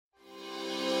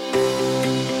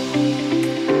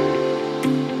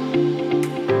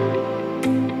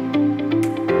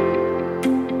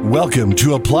Welcome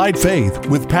to Applied Faith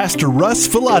with Pastor Russ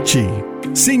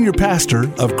Falacci, Senior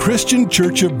Pastor of Christian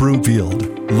Church of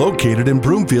Broomfield, located in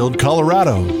Broomfield,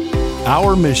 Colorado.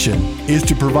 Our mission is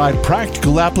to provide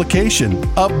practical application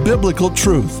of biblical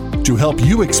truth to help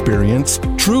you experience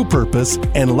true purpose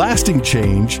and lasting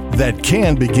change that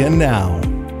can begin now.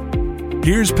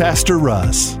 Here's Pastor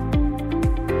Russ.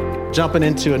 Jumping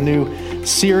into a new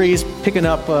series, picking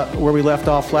up where we left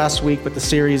off last week, but the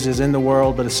series is In the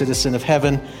World, but a Citizen of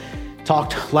Heaven.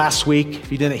 Talked last week.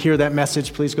 If you didn't hear that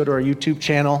message, please go to our YouTube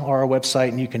channel or our website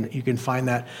and you can find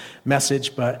that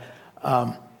message. But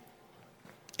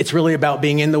it's really about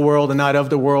being in the world and not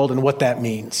of the world and what that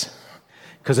means.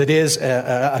 Because it is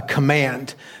a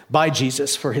command by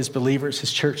Jesus for his believers,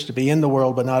 his church, to be in the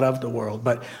world but not of the world.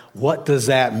 But what does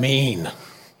that mean?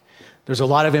 There's a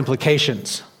lot of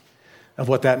implications of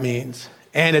what that means.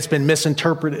 And it's been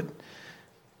misinterpreted.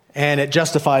 And it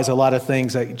justifies a lot of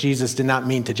things that Jesus did not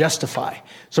mean to justify.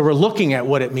 So we're looking at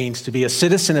what it means to be a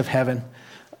citizen of heaven,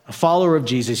 a follower of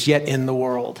Jesus, yet in the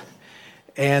world.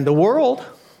 And the world,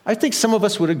 I think some of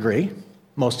us would agree,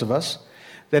 most of us,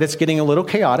 that it's getting a little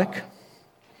chaotic,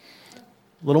 a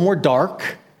little more dark,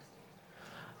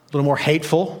 a little more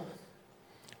hateful,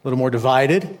 a little more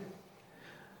divided,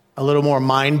 a little more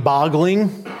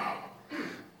mind-boggling.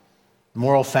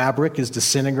 Moral fabric is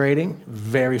disintegrating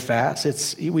very fast.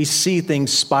 We see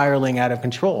things spiraling out of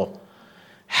control.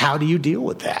 How do you deal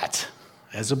with that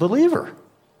as a believer?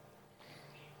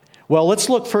 Well, let's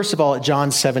look first of all at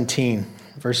John 17,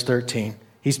 verse 13.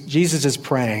 Jesus is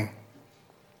praying.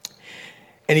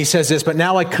 And he says this, "But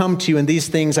now I come to you, and these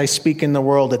things I speak in the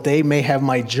world, that they may have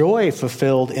my joy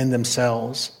fulfilled in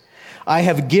themselves. I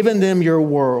have given them your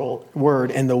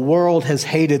word, and the world has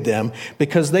hated them,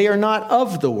 because they are not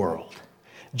of the world,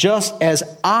 just as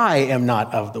I am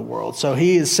not of the world." So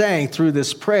he is saying through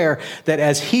this prayer that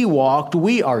as he walked,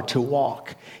 we are to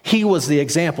walk. He was the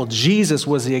example. Jesus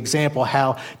was the example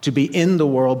how to be in the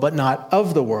world, but not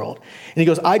of the world. And he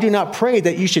goes, "I do not pray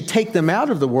that you should take them out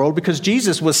of the world, because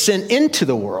Jesus was sent into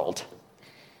the world,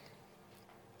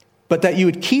 but that you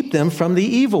would keep them from the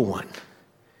evil one."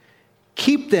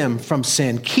 Keep them from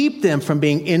sin. Keep them from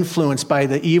being influenced by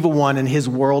the evil one and his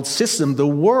world system. The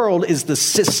world is the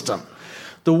system.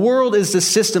 The world is the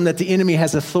system that the enemy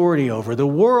has authority over. The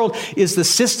world is the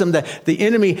system that the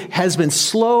enemy has been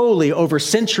slowly, over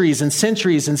centuries and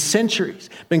centuries and centuries,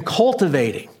 been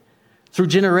cultivating through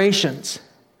generations,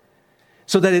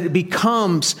 so that it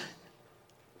becomes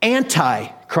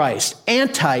anti-Christ,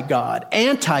 anti-God,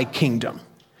 anti-kingdom.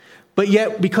 But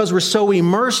yet, because we're so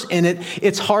immersed in it,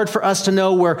 it's hard for us to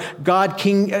know where God's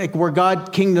kingdom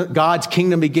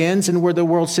begins and where the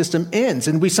world system ends.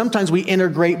 And sometimes we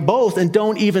integrate both and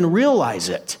don't even realize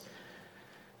it,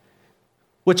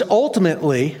 which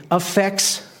ultimately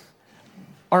affects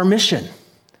our mission.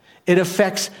 It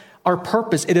affects our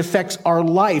purpose. It affects our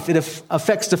life. It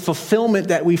affects the fulfillment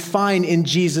that we find in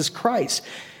Jesus Christ,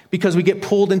 because we get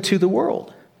pulled into the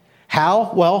world.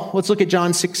 How? Well, let's look at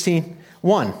John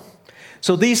 16:1.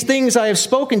 "So these things I have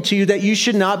spoken to you, that you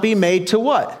should not be made to"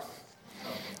 what?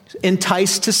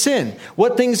 Enticed to sin.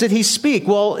 What things did he speak?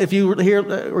 Well, if you were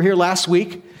here last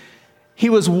week, he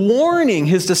was warning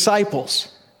his disciples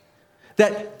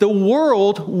that the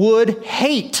world would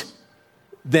hate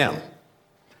them,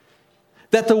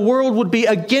 that the world would be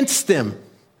against them.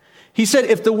 He said,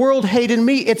 if the world hated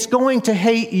me, it's going to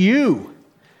hate you.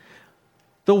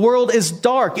 The world is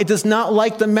dark. It does not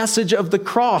like the message of the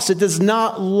cross. It does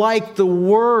not like the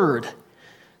word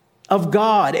of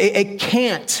God. It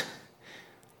can't.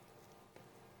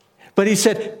 But he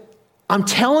said, I'm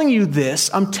telling you this.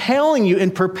 I'm telling you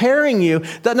and preparing you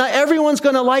that not everyone's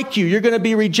going to like you. You're going to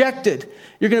be rejected.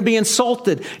 You're going to be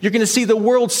insulted. You're going to see the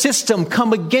world system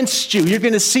come against you. You're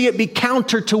going to see it be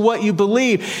counter to what you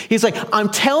believe. He's like, I'm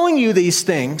telling you these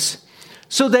things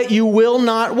so that you will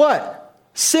not what?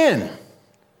 Sin.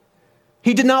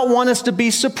 He did not want us to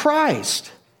be surprised.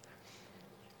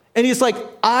 And he's like,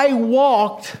 I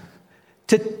walked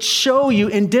to show you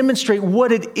and demonstrate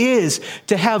what it is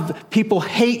to have people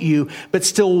hate you, but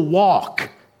still walk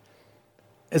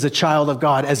as a child of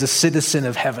God, as a citizen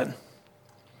of heaven.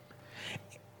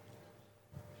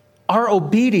 Our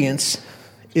obedience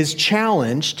is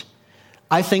challenged,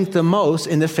 I think, the most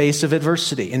in the face of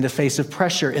adversity, in the face of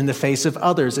pressure, in the face of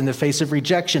others, in the face of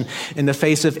rejection, in the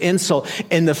face of insult,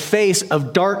 in the face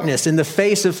of darkness, in the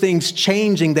face of things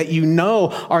changing that you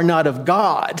know are not of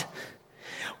God.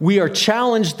 We are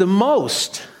challenged the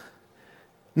most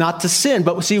not to sin.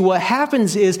 But see, what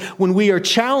happens is when we are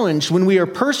challenged, when we are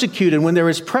persecuted, when there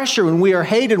is pressure, when we are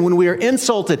hated, when we are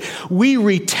insulted, we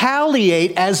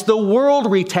retaliate as the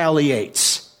world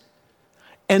retaliates.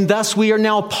 And thus we are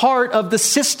now part of the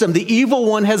system. The evil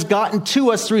one has gotten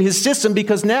to us through his system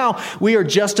because now we are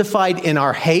justified in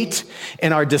our hate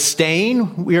and our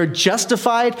disdain. We are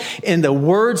justified in the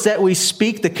words that we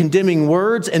speak, the condemning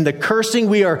words and the cursing.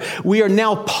 We are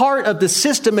now part of the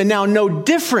system and now no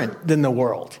different than the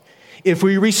world if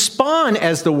we respond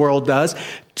as the world does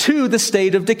to the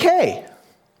state of decay.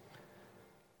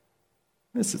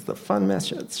 This is the fun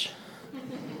message.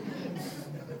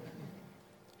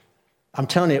 I'm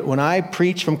telling you, when I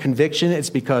preach from conviction, it's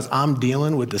because I'm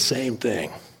dealing with the same thing.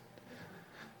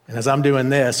 And as I'm doing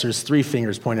this, there's 3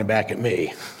 fingers pointing back at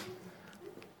me.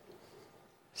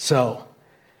 So,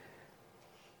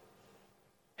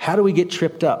 how do we get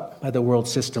tripped up by the world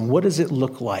system? What does it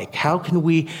look like? How can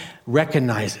we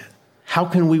recognize it? How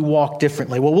can we walk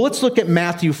differently? Well, let's look at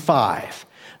Matthew 5,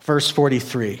 verse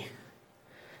 43.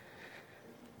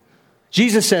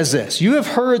 Jesus says this, "You have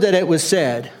heard that it was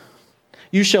said,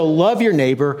 'You shall love your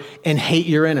neighbor and hate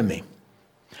your enemy.'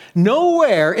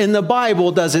 Nowhere in the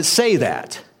Bible does it say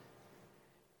that.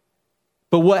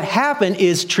 But what happened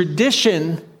is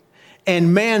tradition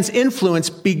and man's influence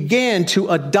began to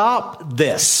adopt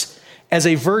this as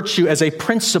a virtue, as a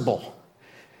principle.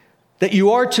 That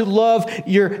you are to love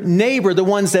your neighbor, the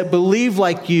ones that believe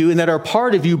like you and that are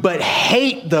part of you, but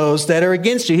hate those that are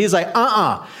against you." He's like,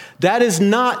 that is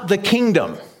not the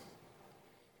kingdom.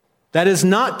 That is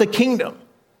not the kingdom.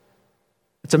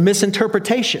 It's a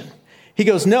misinterpretation. He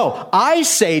goes, "No, I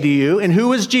say to you," and who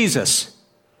was Jesus?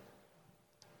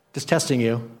 Just testing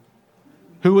you.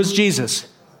 Who was Jesus?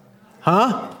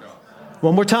 Huh?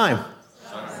 One more time.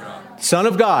 Son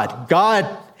of God. God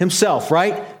himself,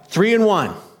 right? 3 in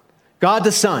 1. God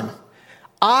the Son.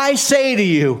 I say to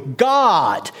you,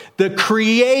 God, the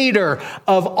creator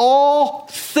of all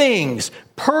things,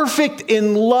 perfect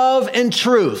in love and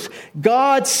truth.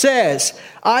 God says,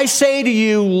 I say to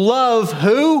you, love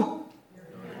who?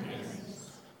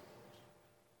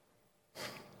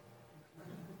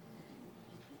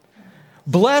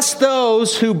 Bless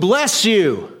those who bless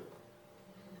you.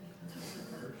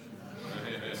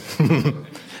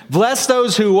 Bless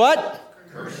those who what?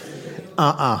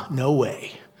 No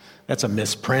way. That's a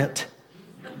misprint.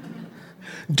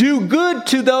 Do good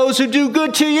to those who do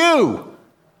good to you.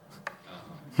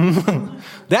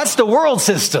 That's the world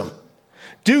system.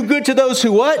 Do good to those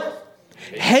who what?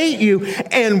 Hate you.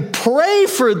 And pray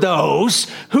for those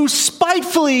who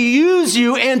spitefully use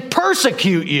you and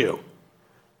persecute you.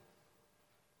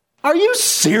 Are you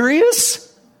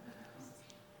serious?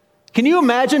 Can you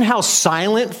imagine how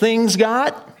silent things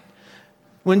got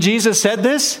when Jesus said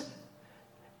this?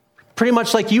 Pretty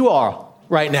much like you are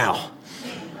right now.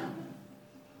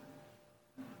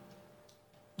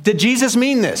 Did Jesus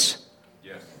mean this?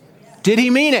 Yes. Did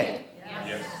he mean it?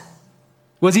 Yes.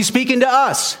 Was he speaking to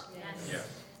us? Yes.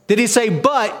 Did he say,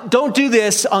 but don't do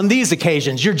this on these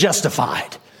occasions, you're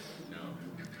justified? No.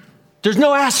 There's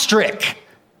no asterisk.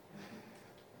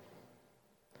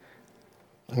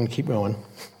 I'm going to keep going.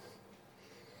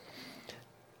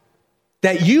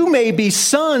 That you may be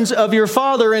sons of your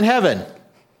Father in heaven.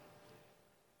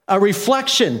 A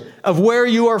reflection of where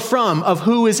you are from, of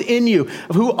who is in you,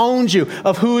 of who owns you,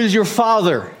 of who is your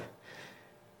Father.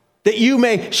 That you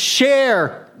may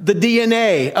share the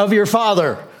DNA of your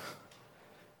Father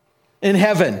in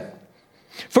heaven.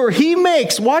 For he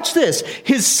makes, watch this,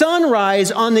 his sun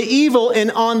rise on the evil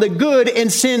and on the good, and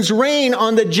sends rain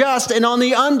on the just and on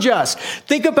the unjust.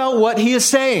 Think about what he is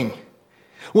saying.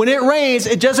 When it rains,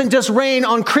 it doesn't just rain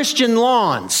on Christian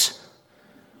lawns.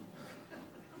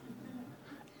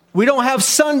 We don't have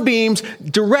sunbeams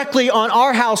directly on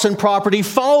our house and property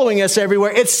following us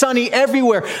everywhere. It's sunny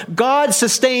everywhere. God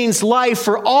sustains life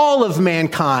for all of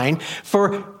mankind,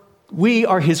 for we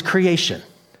are his creation.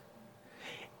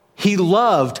 He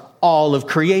loved all of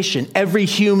creation. Every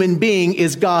human being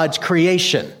is God's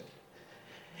creation.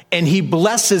 And he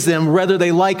blesses them, whether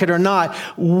they like it or not,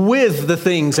 with the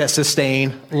things that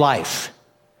sustain life.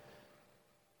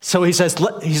 So he says,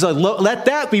 let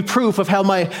that be proof of how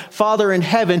my Father in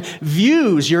heaven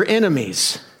views your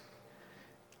enemies.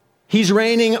 He's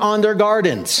raining on their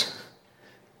gardens.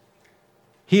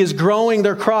 He is growing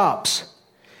their crops.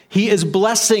 He is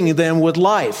blessing them with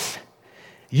life.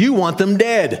 You want them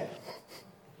dead.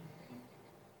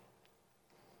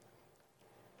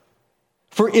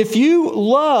 For if you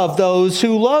love those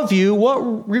who love you,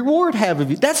 what reward have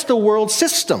you? That's the world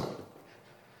system.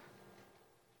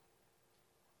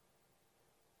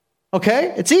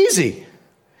 Okay? It's easy.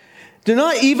 Do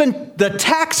not even the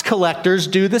tax collectors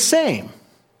do the same?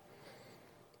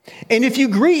 And if you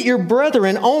greet your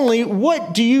brethren only,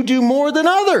 what do you do more than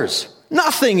others?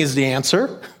 Nothing is the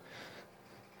answer.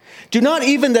 Do not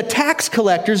even the tax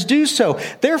collectors do so.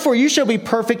 Therefore, you shall be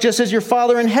perfect just as your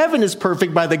Father in heaven is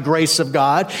perfect by the grace of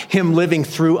God, him living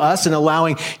through us and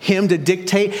allowing him to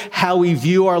dictate how we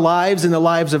view our lives and the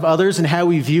lives of others and how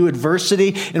we view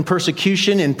adversity and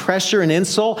persecution and pressure and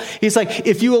insult. He's like,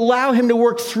 if you allow him to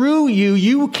work through you,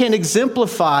 you can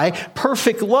exemplify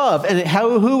perfect love. And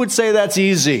who would say that's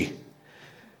easy?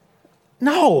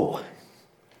 No.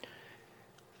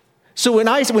 So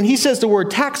when he says the word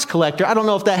tax collector, I don't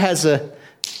know if that has a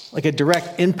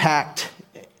direct impact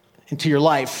into your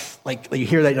life. Like you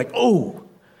hear that, you're like, oh.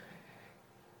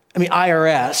 I mean,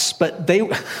 IRS, but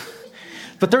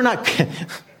they're not.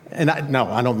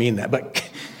 I don't mean that. But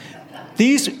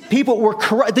these people were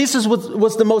corrupt. This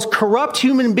was the most corrupt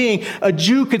human being a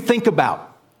Jew could think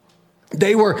about.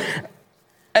 They were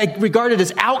regarded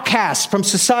as outcasts from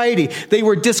society. They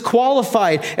were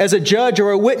disqualified as a judge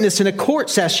or a witness in a court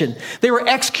session. They were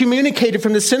excommunicated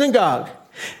from the synagogue.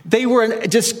 They were a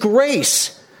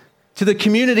disgrace to the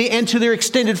community and to their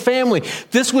extended family.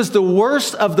 This was the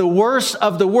worst of the worst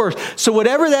of the worst. So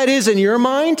whatever that is in your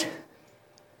mind,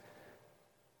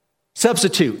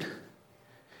 substitute.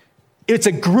 It's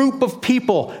a group of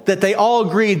people that they all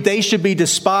agreed they should be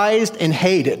despised and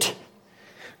hated.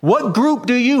 What group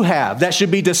do you have that should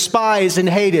be despised and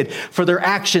hated for their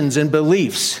actions and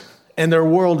beliefs and their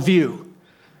worldview?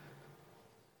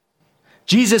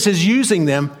 Jesus is using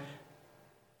them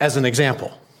as an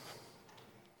example.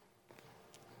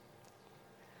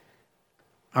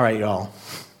 All right, y'all.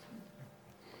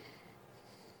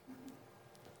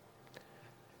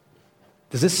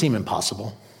 Does this seem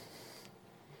impossible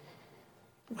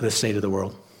with the state of the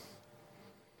world?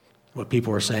 What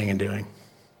people are saying and doing?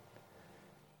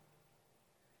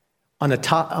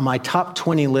 On my top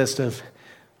 20 list of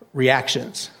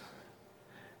reactions,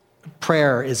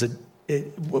 prayer is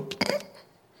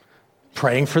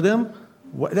praying for them.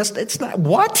 It's not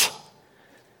what?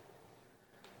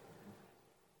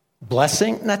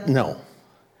 Blessing? No.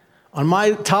 On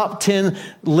my top 10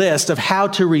 list of how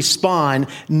to respond,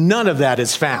 none of that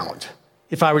is found.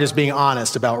 If I were just being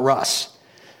honest about Russ,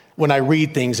 when I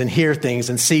read things and hear things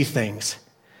and see things.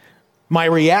 My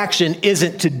reaction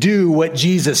isn't to do what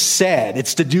Jesus said.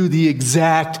 It's to do the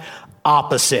exact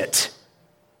opposite,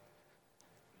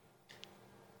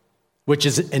 which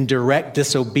is in direct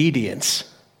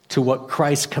disobedience to what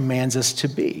Christ commands us to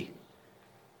be.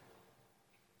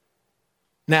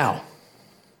 Now,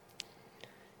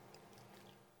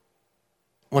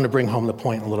 I want to bring home the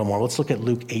point a little more. Let's look at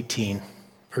Luke 18,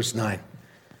 verse 9.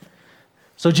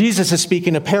 So Jesus is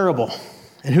speaking a parable.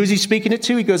 And who's he speaking it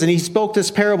to? He goes, and he spoke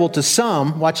this parable to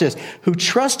some, watch this, who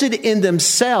trusted in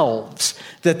themselves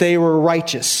that they were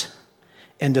righteous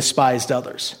and despised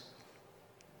others.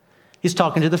 He's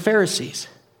talking to the Pharisees.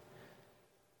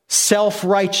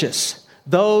 Self-righteous,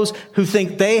 those who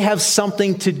think they have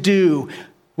something to do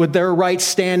with their right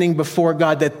standing before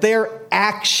God, that their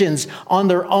actions on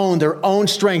their own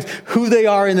strength, who they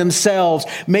are in themselves,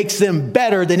 makes them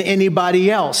better than anybody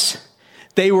else.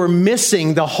 They were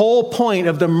missing the whole point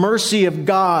of the mercy of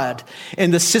God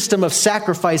and the system of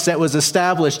sacrifice that was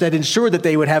established that ensured that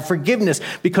they would have forgiveness,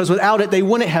 because without it, they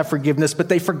wouldn't have forgiveness, but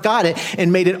they forgot it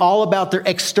and made it all about their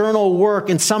external work,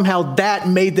 and somehow that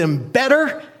made them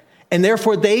better, and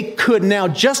therefore they could now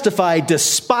justify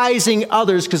despising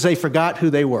others because they forgot who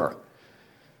they were.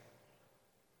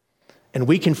 And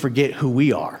we can forget who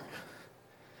we are,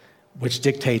 which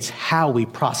dictates how we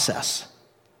process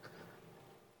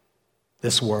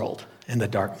this world and the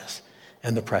darkness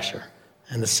and the pressure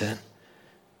and the sin.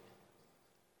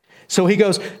 So he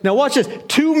goes, now watch this.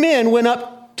 2 men went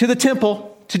up to the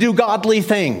temple to do godly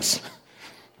things,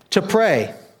 to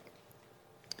pray.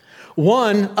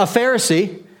 One, a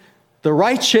Pharisee, the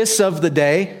righteous of the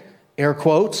day, air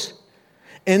quotes,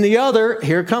 and the other,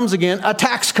 here it comes again, a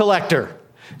tax collector.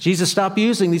 Jesus, stop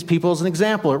using these people as an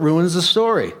example. It ruins the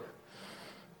story.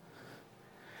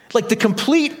 Like the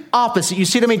complete opposite. You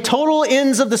see what I mean? Totally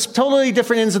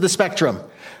different ends of the spectrum.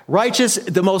 Righteous,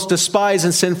 the most despised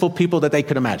and sinful people that they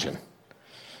could imagine.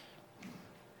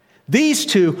 These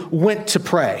two went to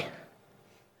pray.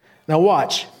 Now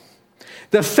watch.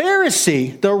 The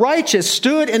Pharisee, the righteous,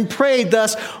 stood and prayed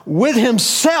thus with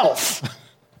himself.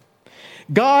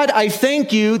 God, I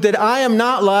thank you that I am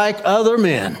not like other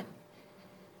men,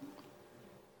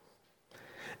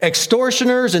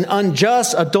 extortioners and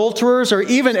unjust, adulterers, or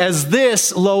even as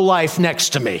this lowlife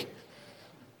next to me,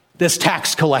 this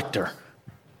tax collector.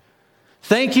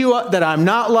 Thank you that I'm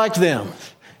not like them.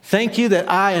 Thank you that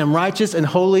I am righteous and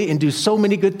holy and do so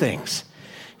many good things.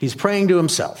 He's praying to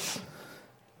himself.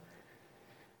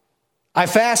 I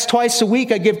fast twice a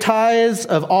week. I give tithes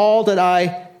of all that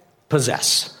I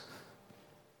possess.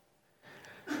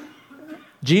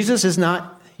 Jesus is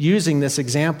not using this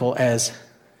example as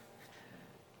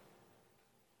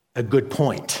a good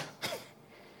point.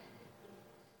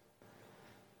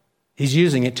 He's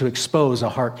using it to expose a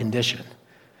heart condition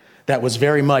that was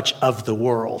very much of the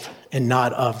world and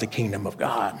not of the kingdom of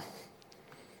God.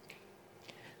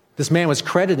 This man was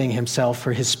crediting himself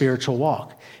for his spiritual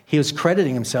walk. He was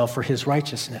crediting himself for his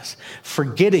righteousness,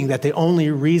 forgetting that the only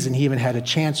reason he even had a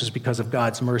chance was because of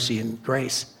God's mercy and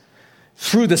grace.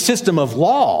 Through the system of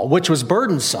law, which was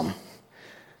burdensome.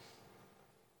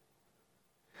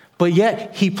 But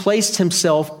yet he placed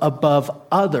himself above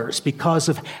others because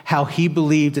of how he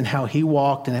believed and how he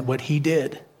walked and what he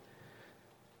did.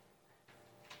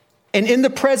 And in the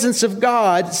presence of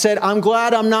God said, I'm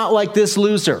glad I'm not like this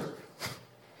loser.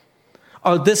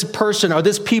 Or this person or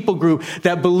this people group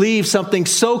that believes something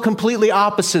so completely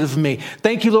opposite of me.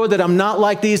 Thank you, Lord, that I'm not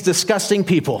like these disgusting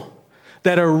people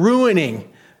that are ruining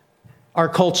our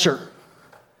culture.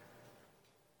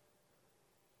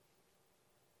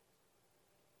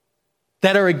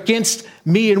 That are against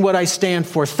me and what I stand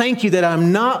for. Thank you that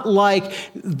I'm not like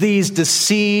these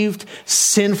deceived,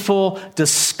 sinful,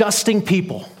 disgusting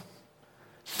people.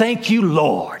 Thank you,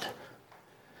 Lord.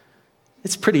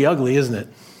 It's pretty ugly, isn't it?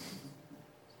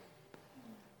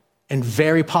 And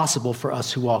very possible for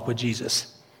us who walk with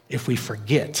Jesus if we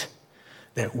forget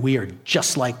that we are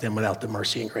just like them without the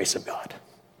mercy and grace of God.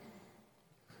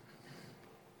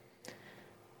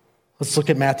 Let's look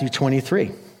at Matthew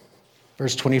 23,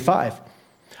 verse 25.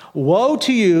 Woe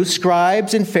to you,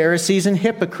 scribes and Pharisees and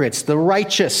hypocrites, the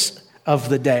righteous of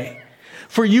the day.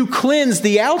 For you cleanse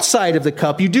the outside of the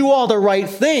cup. You do all the right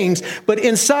things, but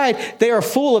inside they are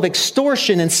full of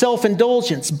extortion and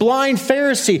self-indulgence. Blind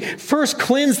Pharisee, first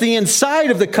cleanse the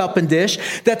inside of the cup and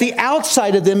dish, that the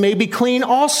outside of them may be clean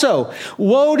also.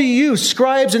 Woe to you,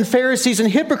 scribes and Pharisees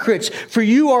and hypocrites, for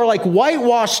you are like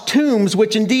whitewashed tombs,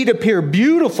 which indeed appear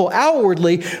beautiful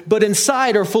outwardly, but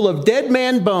inside are full of dead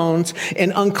man bones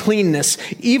and uncleanness.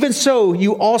 Even so,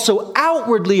 you also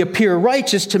outwardly appear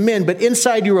righteous to men, but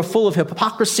inside you are full of hypocrisy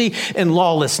and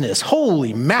lawlessness.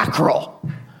 Holy mackerel.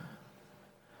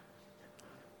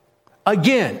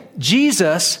 Again,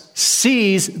 Jesus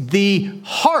sees the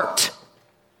heart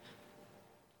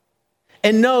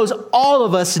and knows all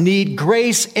of us need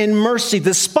grace and mercy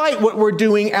despite what we're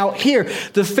doing out here.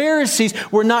 The Pharisees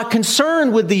were not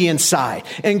concerned with the inside.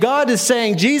 And God is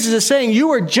saying, Jesus is saying, you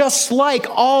are just like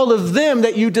all of them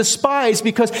that you despise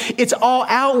because it's all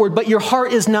outward, but your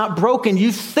heart is not broken.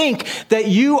 You think that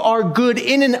you are good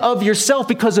in and of yourself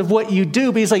because of what you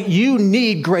do, but he's like, you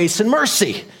need grace and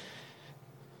mercy.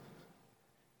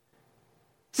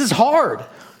 This is hard.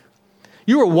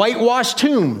 You are whitewashed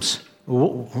tombs.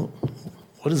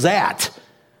 What is that?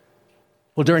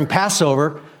 Well, during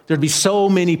Passover, there'd be so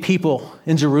many people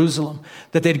in Jerusalem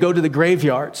that they'd go to the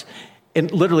graveyards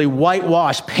and literally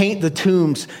whitewash, paint the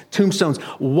tombstones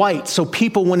white so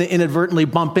people wouldn't inadvertently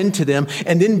bump into them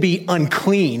and then be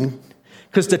unclean,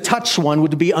 because to touch one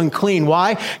would be unclean.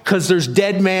 Why? Because there's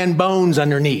dead man bones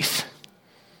underneath.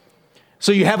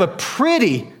 So you have a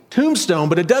pretty tombstone,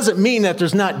 but it doesn't mean that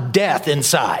there's not death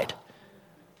inside.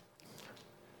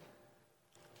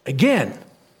 Again,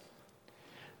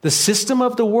 the system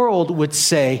of the world would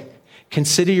say,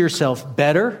 consider yourself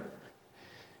better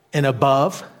and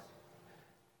above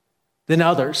than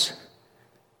others.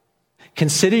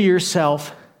 Consider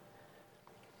yourself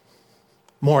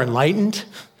more enlightened.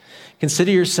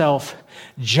 Consider yourself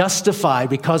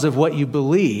justified because of what you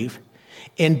believe,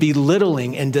 and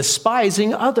belittling and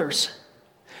despising others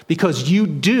because you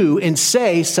do and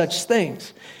say such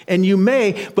things. And you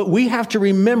may, but we have to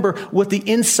remember what the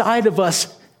inside of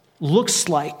us looks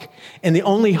like. And the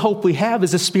only hope we have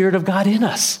is the Spirit of God in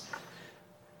us,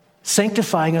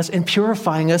 sanctifying us and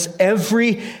purifying us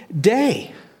every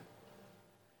day.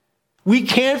 We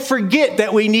can't forget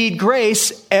that we need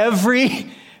grace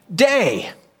every day.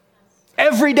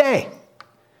 Every day.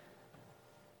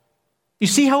 You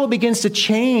see how it begins to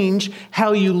change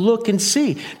how you look and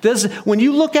see. When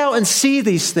you look out and see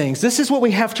these things, this is what we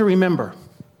have to remember.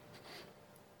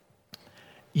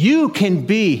 You can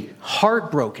be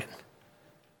heartbroken.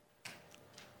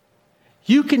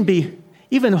 You can be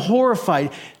even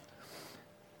horrified.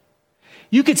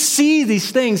 You could see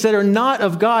these things that are not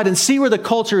of God and see where the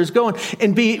culture is going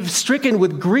and be stricken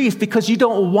with grief because you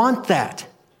don't want that.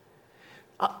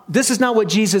 This is not what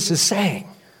Jesus is saying.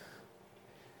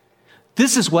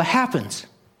 This is what happens.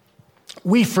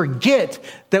 We forget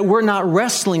that we're not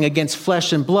wrestling against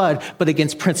flesh and blood, but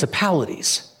against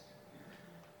principalities.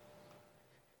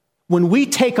 When we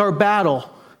take our battle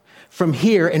from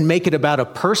here and make it about a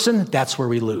person, that's where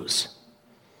we lose.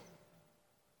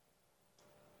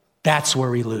 That's where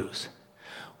we lose.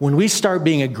 When we start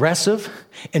being aggressive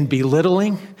and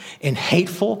belittling and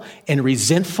hateful and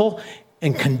resentful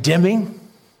and condemning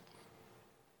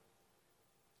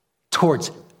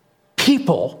towards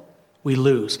people, we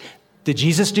lose. Did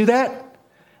Jesus do that?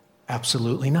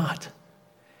 Absolutely not.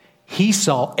 He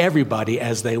saw everybody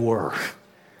as they were,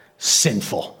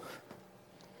 sinful.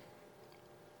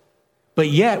 But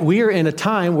yet we are in a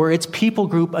time where it's people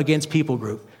group against people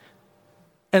group.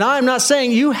 And I'm not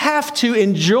saying you have to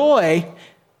enjoy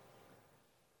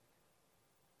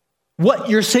what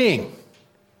you're seeing.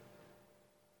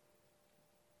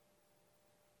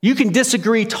 You can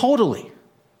disagree totally.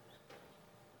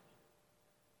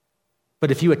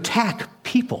 But if you attack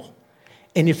people,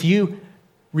 and if you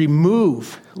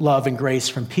remove love and grace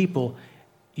from people,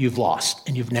 you've lost,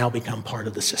 and you've now become part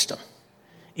of the system,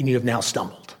 and you have now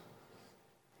stumbled.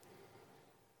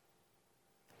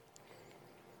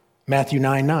 Matthew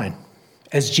 9:9.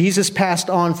 As Jesus passed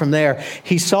on from there,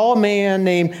 he saw a man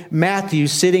named Matthew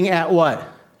sitting at what?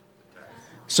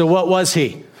 So what was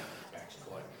he?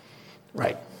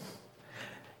 Right.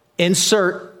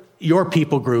 Insert your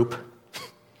people group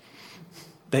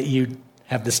that you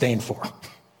have disdain for,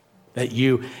 that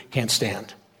you can't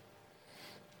stand,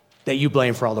 that you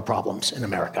blame for all the problems in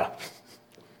America.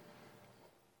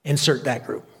 Insert that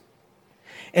group.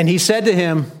 And he said to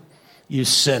him, "You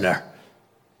sinner,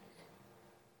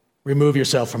 remove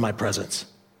yourself from my presence."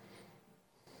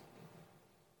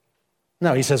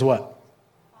 No, he says what?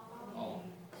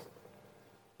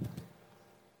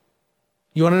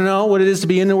 You want to know what it is to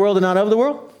be in the world and not of the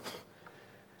world?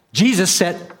 Jesus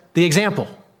set the example.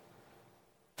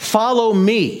 Follow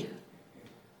me.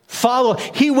 Follow.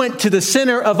 He went to the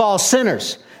sinner of all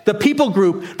sinners, the people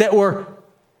group that were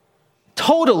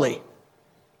totally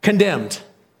condemned,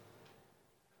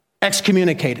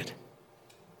 excommunicated,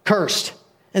 cursed,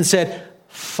 and said,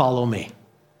 follow me.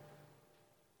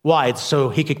 Why? So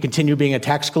he could continue being a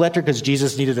tax collector because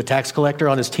Jesus needed a tax collector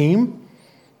on his team?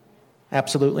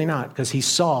 Absolutely not, because he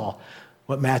saw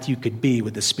what Matthew could be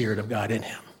with the Spirit of God in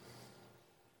him.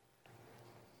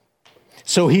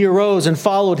 So he arose and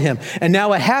followed him. And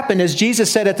now it happened, as Jesus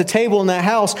said at the table in that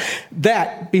house,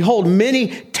 that, behold, many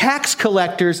tax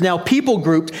collectors, now people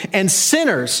grouped, and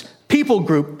sinners, people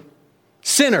group,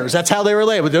 sinners, that's how they were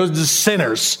labeled, those are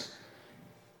sinners.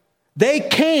 They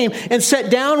came and sat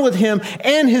down with him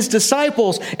and his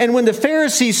disciples. And when the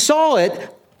Pharisees saw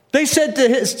it, they said to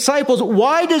his disciples,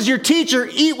 "Why does your teacher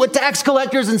eat with tax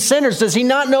collectors and sinners? Does he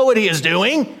not know what he is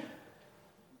doing?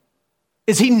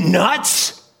 Is he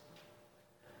nuts?"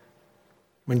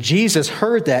 When Jesus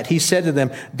heard that, he said to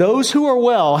them, "Those who are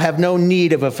well have no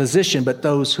need of a physician, but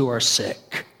those who are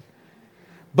sick.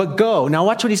 But go." Now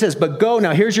watch what he says. But go.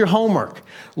 Now here's your homework.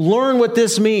 Learn what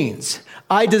this means.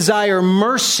 I desire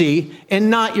mercy and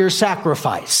not your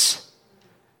sacrifice.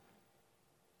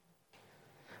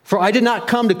 For I did not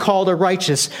come to call the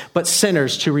righteous, but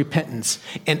sinners to repentance.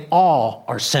 And all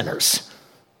are sinners.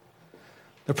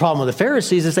 The problem with the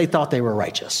Pharisees is they thought they were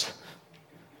righteous.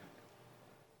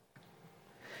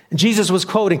 And Jesus was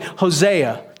quoting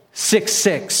Hosea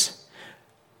 6:6,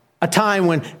 a time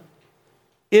when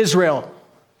Israel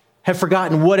had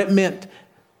forgotten what it meant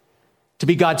to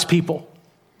be God's people,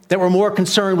 that were more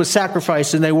concerned with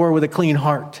sacrifice than they were with a clean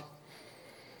heart.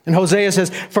 And Hosea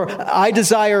says, "For I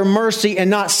desire mercy and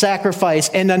not sacrifice,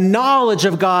 and the knowledge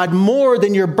of God more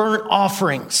than your burnt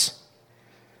offerings."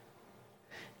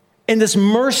 And this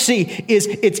mercy is,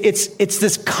 it's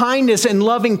this kindness and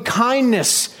loving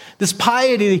kindness, this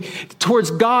piety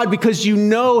towards God, because you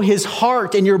know his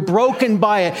heart and you're broken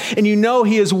by it, and you know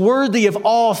he is worthy of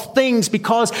all things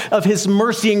because of his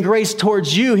mercy and grace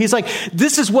towards you. He's like,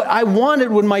 this is what I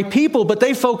wanted with my people, but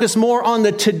they focus more on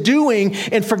the to-doing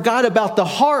and forgot about the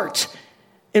heart,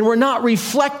 and we're not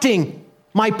reflecting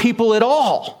my people at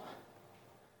all.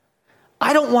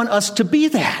 I don't want us to be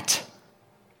that.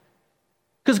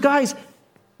 Because guys,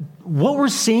 what we're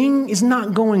seeing is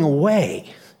not going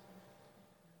away.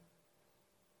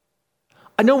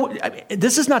 I know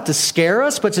this is not to scare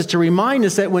us, but just to remind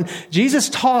us that when Jesus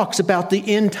talks about the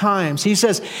end times, he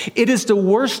says it is the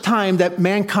worst time that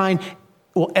mankind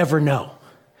will ever know.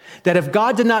 That if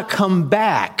God did not come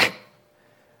back,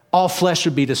 all flesh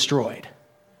would be destroyed.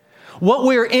 What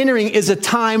we're entering is a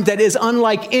time that is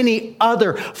unlike any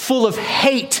other, full of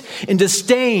hate and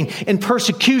disdain and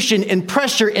persecution and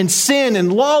pressure and sin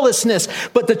and lawlessness.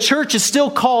 But the church is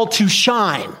still called to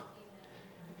shine.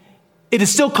 It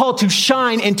is still called to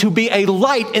shine and to be a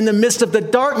light in the midst of the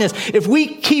darkness. If we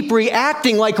keep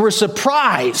reacting like we're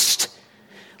surprised,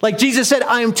 like Jesus said,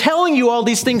 I am telling you all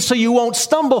these things so you won't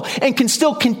stumble and can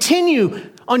still continue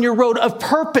on your road of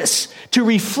purpose to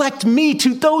reflect me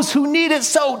to those who need it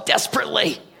so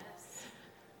desperately.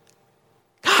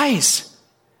 Guys,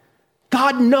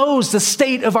 God knows the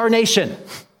state of our nation.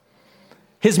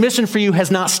 His mission for you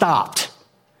has not stopped.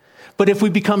 But if we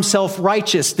become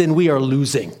self-righteous, then we are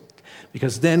losing,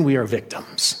 because then we are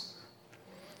victims.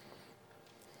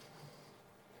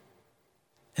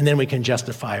 And then we can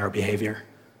justify our behavior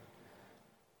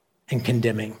and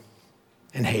condemning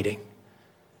and hating.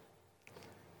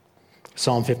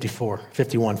 Psalm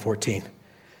 51:14.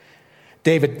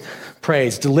 David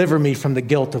prays, deliver me from the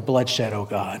guilt of bloodshed, O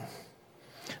God,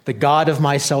 the God of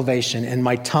my salvation, and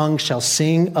my tongue shall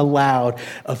sing aloud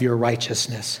of your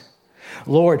righteousness.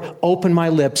 Lord, open my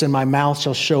lips and my mouth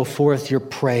shall show forth your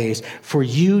praise. For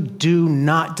you do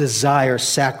not desire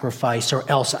sacrifice, or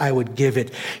else I would give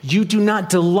it. You do not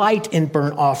delight in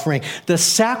burnt offering. The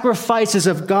sacrifices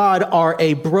of God are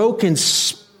a broken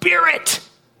spirit,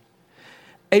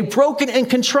 a broken and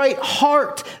contrite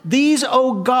heart. These,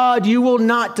 O God, you will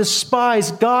not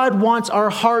despise. God wants our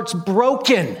hearts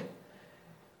broken.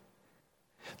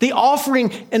 The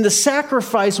offering and the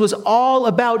sacrifice was all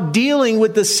about dealing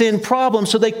with the sin problem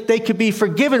so they could be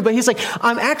forgiven. But he's like,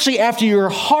 I'm actually after your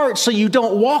heart so you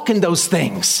don't walk in those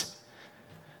things.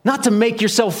 Not to make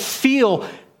yourself feel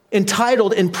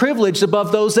entitled and privileged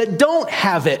above those that don't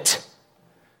have it.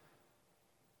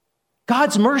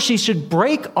 God's mercy should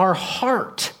break our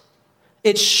heart.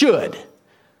 It should.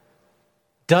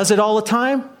 Does it all the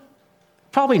time?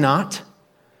 Probably not.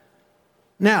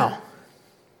 Now,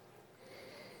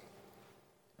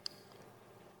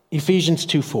 Ephesians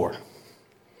 2:4.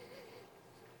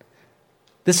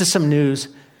 This is some news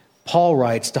Paul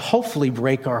writes to hopefully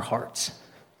break our hearts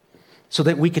so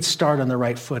that we could start on the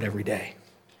right foot every day.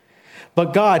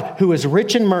 But God, who is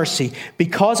rich in mercy,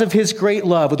 because of his great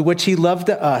love with which he loved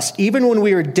us, even when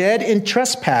we were dead in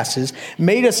trespasses,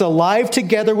 made us alive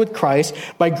together with Christ.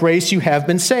 By grace you have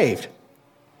been saved.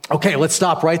 Okay, let's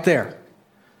stop right there.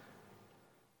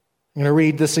 I'm going to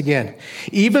read this again.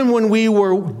 Even when we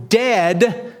were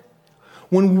dead,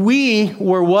 when we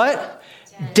were what?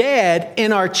 Dead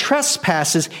in our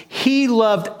trespasses, he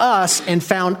loved us and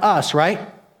found us, right?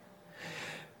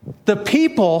 The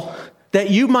people that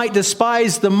you might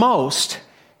despise the most,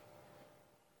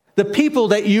 the people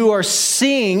that you are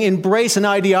seeing embrace an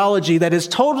ideology that is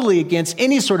totally against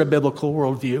any sort of biblical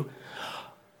worldview,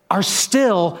 are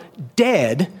still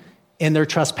dead in their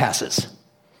trespasses.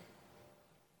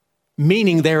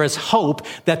 Meaning there is hope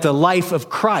that the life of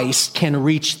Christ can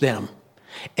reach them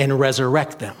and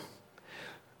resurrect them.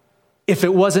 If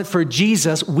it wasn't for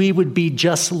Jesus, we would be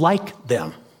just like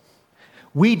them.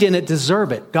 We didn't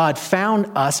deserve it. God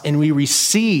found us and we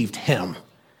received him.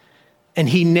 And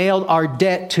he nailed our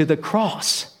debt to the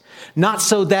cross. Not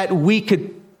so that we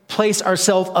could place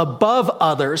ourselves above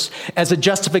others as a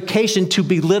justification to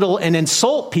belittle and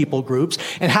insult people groups.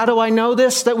 And how do I know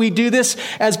this, that we do this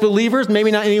as believers?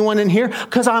 Maybe not anyone in here,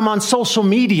 because I'm on social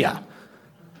media.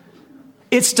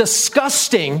 It's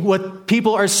disgusting what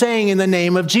people are saying in the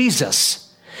name of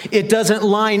Jesus. It doesn't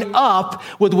line up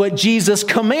with what Jesus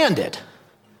commanded.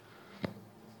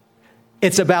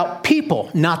 It's about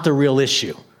people, not the real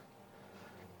issue.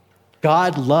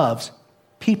 God loves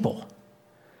people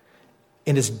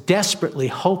and is desperately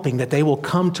hoping that they will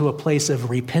come to a place of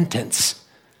repentance.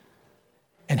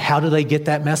 And how do they get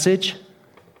that message?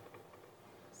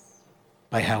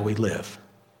 By how we live.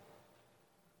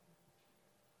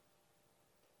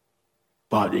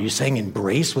 But are you saying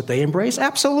embrace what they embrace?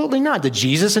 Absolutely not. Did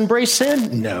Jesus embrace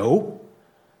sin? No.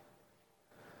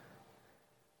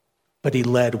 But he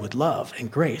led with love and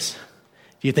grace.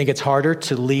 Do you think it's harder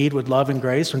to lead with love and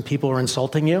grace when people are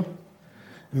insulting you,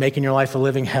 making your life a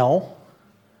living hell?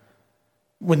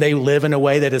 When they live in a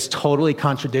way that is totally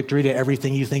contradictory to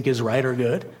everything you think is right or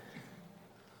good?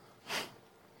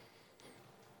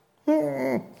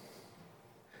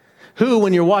 Who,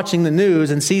 when you're watching the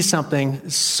news and see something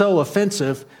so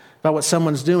offensive about what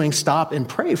someone's doing, stop and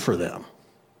pray for them?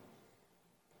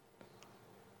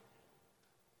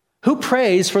 Who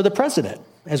prays for the president,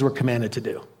 as we're commanded to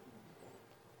do?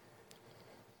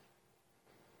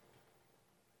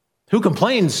 Who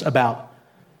complains about?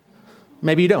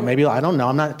 Maybe you don't. Maybe I don't know.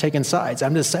 I'm not taking sides.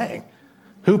 I'm just saying.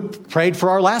 Who prayed for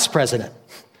our last president?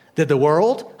 Did the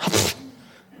world?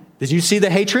 Did you see the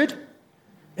hatred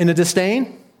and the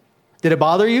disdain? Did it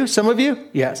bother you, some of you?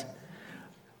 Yes.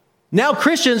 Now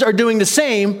Christians are doing the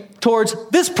same towards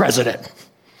this president.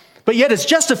 But yet it's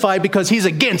justified because he's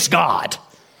against God.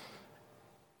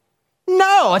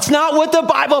 No, it's not what the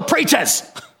Bible preaches.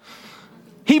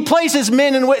 He places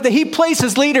men and he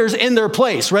places leaders in their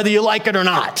place, whether you like it or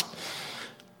not.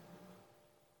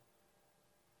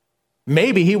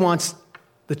 Maybe he wants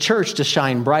the church to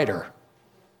shine brighter.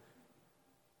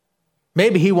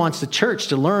 Maybe he wants the church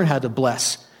to learn how to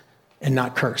bless and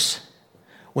not curse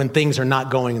when things are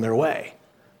not going their way.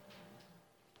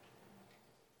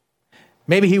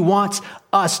 Maybe he wants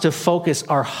us to focus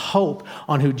our hope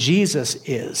on who Jesus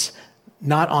is,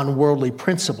 not on worldly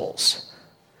principles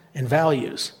and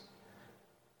values.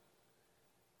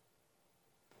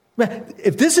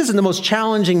 If this isn't the most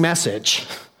challenging message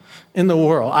in the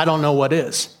world, I don't know what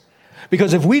is.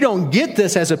 Because if we don't get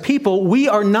this as a people, we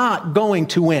are not going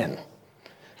to win.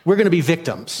 We're going to be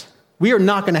victims. We are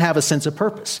not going to have a sense of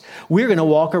purpose. We're going to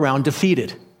walk around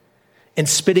defeated and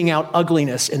spitting out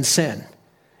ugliness and sin.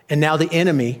 And now the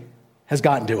enemy has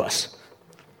gotten to us.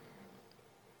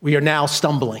 We are now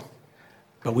stumbling,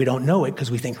 but we don't know it because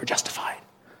we think we're justified.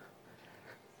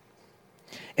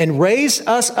 And raised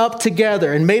us up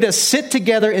together and made us sit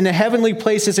together in the heavenly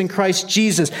places in Christ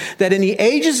Jesus, that in the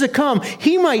ages to come,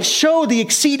 he might show the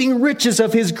exceeding riches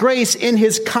of his grace in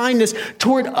his kindness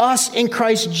toward us in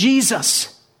Christ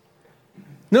Jesus.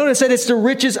 Notice that it's the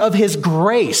riches of his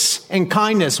grace and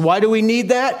kindness. Why do we need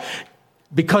that?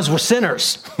 Because we're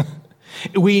sinners.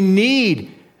 We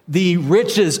need the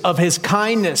riches of his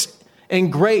kindness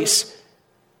and grace.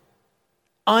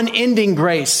 Unending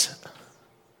grace.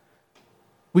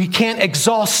 We can't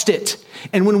exhaust it.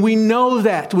 And when we know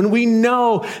that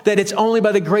it's only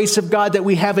by the grace of God that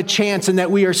we have a chance and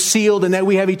that we are sealed and that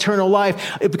we have eternal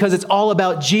life, because it's all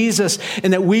about Jesus,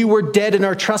 and that we were dead in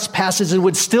our trespasses and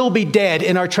would still be dead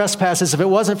in our trespasses if it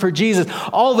wasn't for Jesus.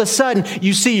 All of a sudden,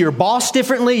 you see your boss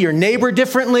differently, your neighbor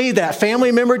differently, that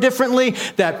family member differently,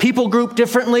 that people group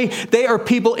differently. They are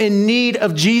people in need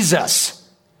of Jesus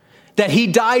that he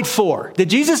died for. Did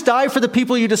Jesus die for the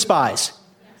people you despise?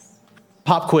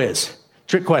 Pop quiz.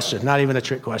 Trick question. Not even a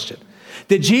trick question.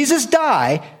 Did Jesus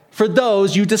die for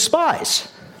those you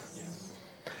despise?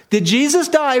 Did Jesus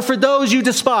die for those you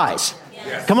despise?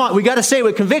 Yes. Come on, we got to say it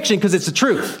with conviction because it's the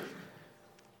truth.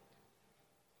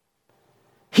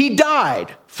 He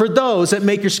died for those that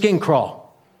make your skin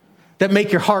crawl, that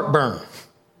make your heart burn,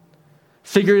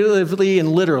 figuratively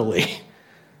and literally.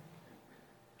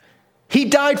 He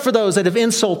died for those that have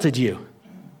insulted you,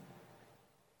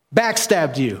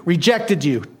 backstabbed you, rejected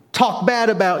you, talked bad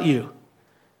about you,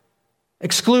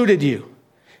 excluded you.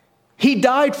 He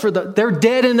died for they're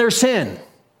dead in their sin.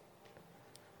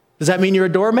 Does that mean you're a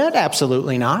doormat?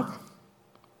 Absolutely not.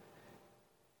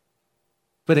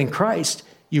 But in Christ,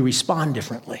 you respond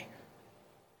differently.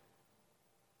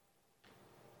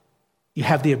 You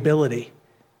have the ability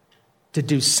to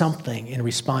do something and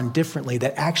respond differently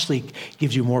that actually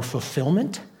gives you more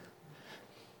fulfillment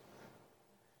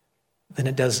than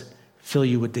it does fill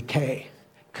you with decay.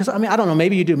 Because, I don't know,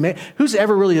 maybe you do. Who's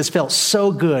ever really just felt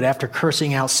so good after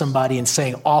cursing out somebody and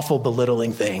saying awful,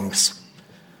 belittling things?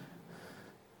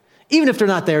 Even if they're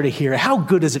not there to hear it, how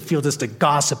good does it feel just to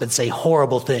gossip and say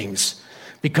horrible things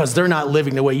because they're not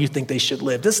living the way you think they should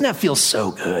live? Doesn't that feel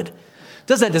so good?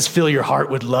 Doesn't that just fill your heart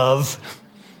with love?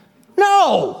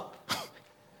 No!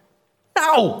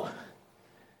 No!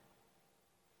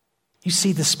 You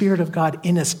see, the Spirit of God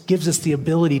in us gives us the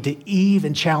ability to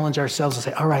even challenge ourselves and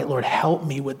say, all right, Lord, help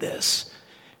me with this.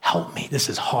 Help me. This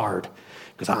is hard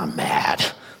because I'm mad.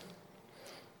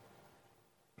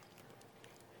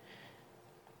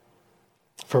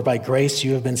 For by grace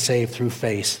you have been saved through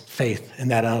faith, and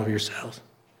that out of yourselves.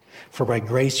 For by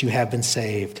grace you have been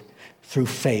saved through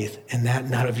faith, and that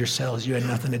not of yourselves. You had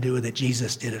nothing to do with it.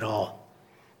 Jesus did it all.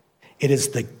 It is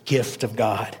the gift of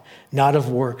God, not of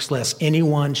works, lest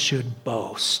anyone should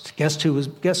boast. Guess who was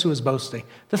boasting?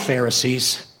 The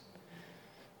Pharisees.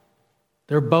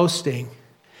 Their boasting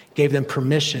gave them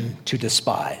permission to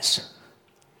despise.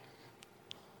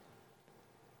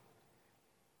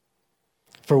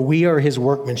 For we are his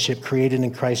workmanship, created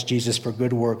in Christ Jesus for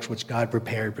good works, which God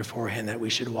prepared beforehand that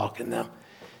we should walk in them.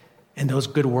 And those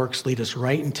good works lead us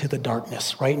right into the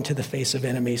darkness, right into the face of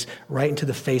enemies, right into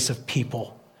the face of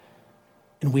people.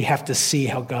 And we have to see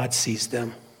how God sees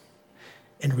them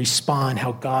and respond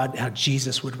how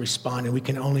Jesus would respond. And we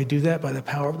can only do that by the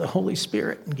power of the Holy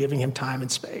Spirit and giving him time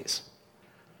and space.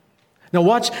 Now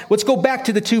let's go back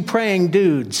to the two praying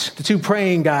dudes, the two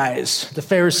praying guys, the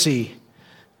Pharisee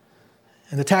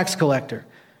and the tax collector.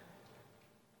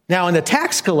 Now, and the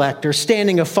tax collector,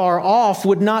 standing afar off,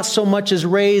 would not so much as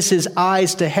raise his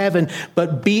eyes to heaven,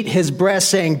 but beat his breast,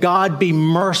 saying, God, be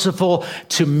merciful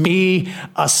to me,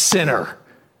 a sinner.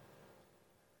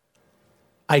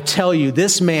 I tell you,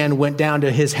 this man went down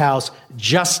to his house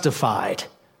justified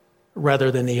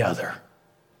rather than the other.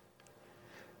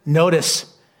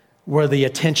 Notice where the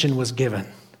attention was given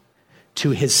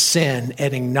to his sin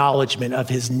and acknowledgement of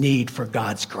his need for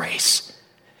God's grace.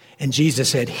 And Jesus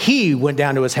said, he went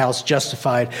down to his house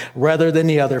justified rather than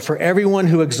the other. For everyone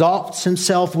who exalts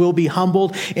himself will be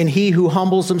humbled, and he who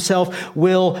humbles himself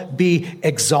will be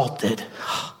exalted.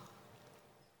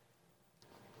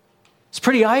 It's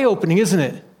pretty eye-opening, isn't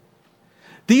it?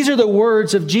 These are the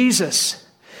words of Jesus.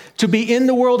 To be in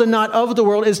the world and not of the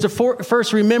world is to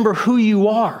first remember who you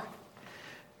are.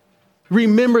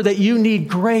 Remember that you need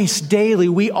grace daily.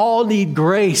 We all need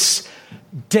grace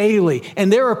daily.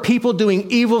 And there are people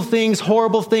doing evil things,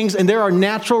 horrible things, and there are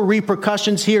natural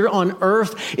repercussions here on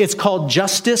earth. It's called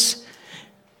justice.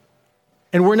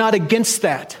 And we're not against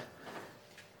that.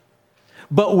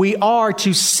 But we are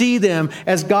to see them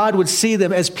as God would see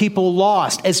them, as people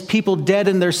lost, as people dead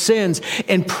in their sins,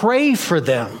 and pray for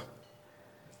them.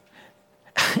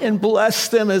 And bless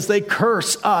them as they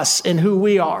curse us and who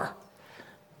we are.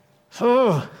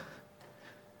 Oh.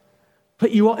 But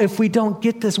if we don't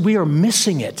get this, we are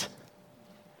missing it.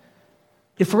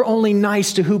 If we're only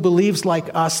nice to who believes like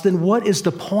us, then what is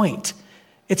the point?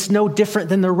 It's no different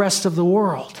than the rest of the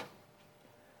world.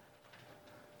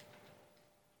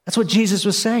 That's what Jesus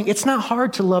was saying. It's not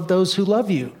hard to love those who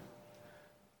love you.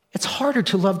 It's harder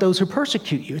to love those who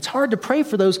persecute you. It's hard to pray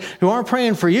for those who aren't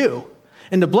praying for you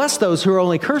and to bless those who are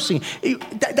only cursing.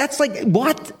 That's like,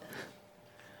 what?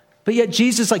 But yet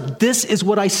Jesus is like, this is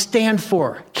what I stand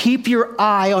for. Keep your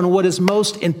eye on what is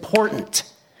most important.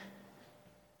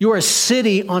 You are a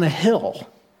city on a hill,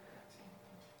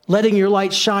 letting your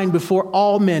light shine before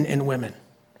all men and women,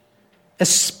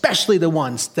 especially the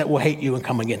ones that will hate you and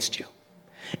come against you.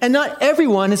 And not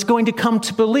everyone is going to come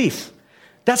to belief.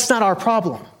 That's not our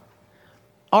problem.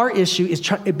 Our issue is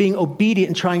being obedient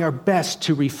and trying our best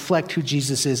to reflect who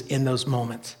Jesus is in those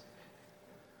moments.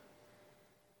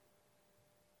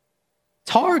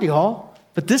 It's hard, y'all,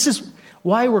 but this is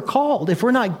why we're called. If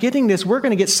we're not getting this, we're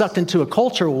going to get sucked into a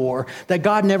culture war that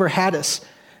God never had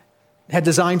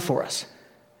designed for us.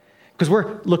 Because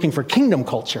we're looking for kingdom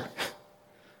culture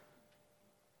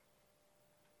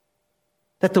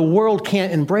that the world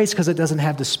can't embrace because it doesn't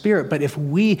have the Spirit. But if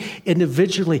we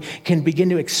individually can begin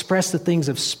to express the things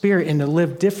of Spirit and to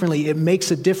live differently, it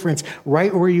makes a difference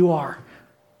right where you are.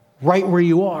 Right where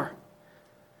you are.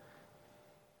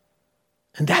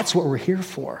 And that's what we're here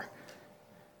for.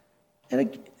 And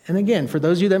again, for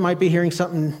those of you that might be hearing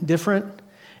something different,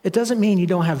 it doesn't mean you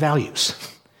don't have values.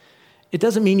 It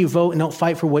doesn't mean you vote and don't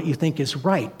fight for what you think is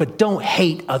right, but don't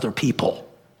hate other people.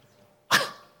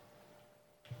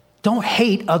 Don't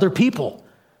hate other people.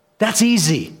 That's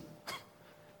easy.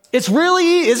 It's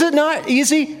really, is it not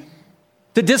easy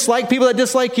to dislike people that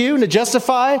dislike you and to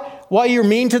justify why you're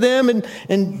mean to them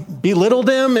and belittle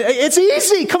them? It's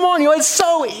easy. Come on, it's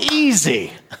so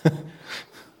easy. A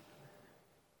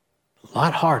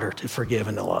lot harder to forgive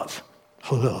and to love.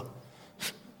 But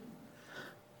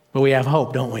we have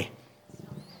hope, don't we?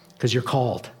 Because you're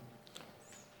called.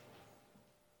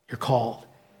 You're called.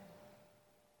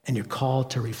 And you're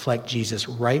called to reflect Jesus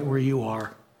right where you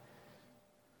are.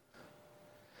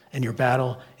 And your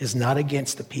battle is not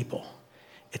against the people.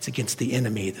 It's against the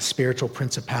enemy, the spiritual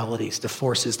principalities, the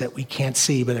forces that we can't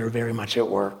see, but are very much at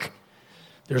work.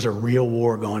 There's a real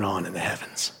war going on in the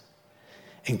heavens.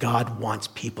 And God wants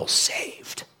people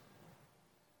saved.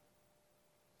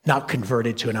 Not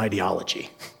converted to an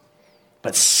ideology,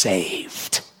 but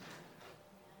saved.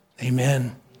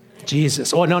 Amen.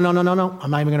 Jesus. Oh, no. I'm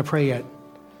not even going to pray yet.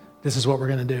 This is what we're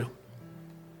going to do.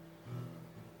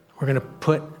 We're going to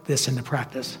put this into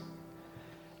practice.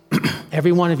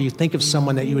 Every one of you, think of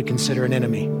someone that you would consider an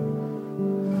enemy.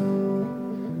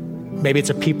 Maybe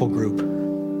it's a people group.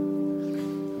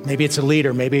 Maybe it's a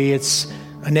leader. Maybe it's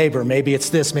a neighbor. Maybe it's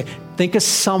this. Think of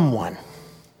someone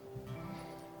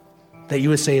that you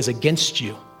would say is against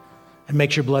you and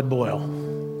makes your blood boil.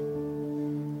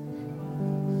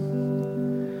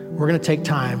 We're going to take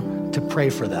time to pray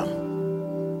for them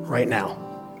right now.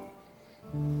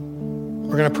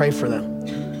 We're going to pray for them.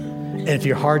 And if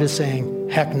your heart is saying,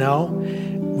 heck no,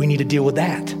 we need to deal with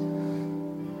that.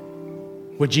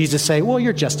 Would Jesus say, well,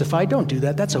 you're justified. Don't do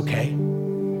that. That's okay.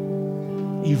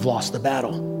 You've lost the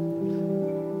battle.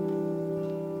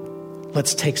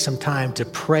 Let's take some time to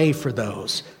pray for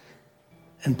those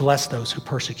and bless those who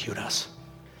persecute us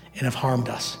and have harmed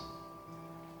us.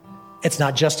 It's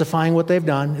not justifying what they've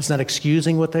done. It's not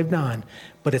excusing what they've done,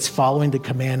 but it's following the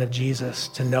command of Jesus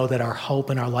to know that our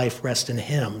hope and our life rest in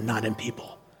Him, not in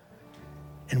people.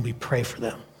 And we pray for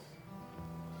them.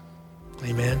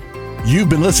 Amen. You've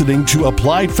been listening to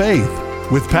Applied Faith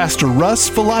with Pastor Russ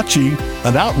Falacci,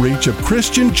 an outreach of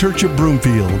Christian Church of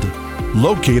Broomfield,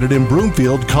 located in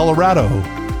Broomfield, Colorado.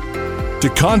 To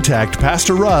contact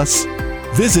Pastor Russ,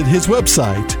 visit his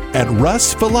website at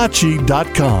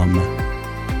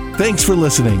russfalacci.com. Thanks for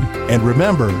listening, and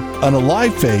remember, an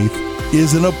alive faith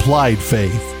is an applied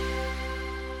faith.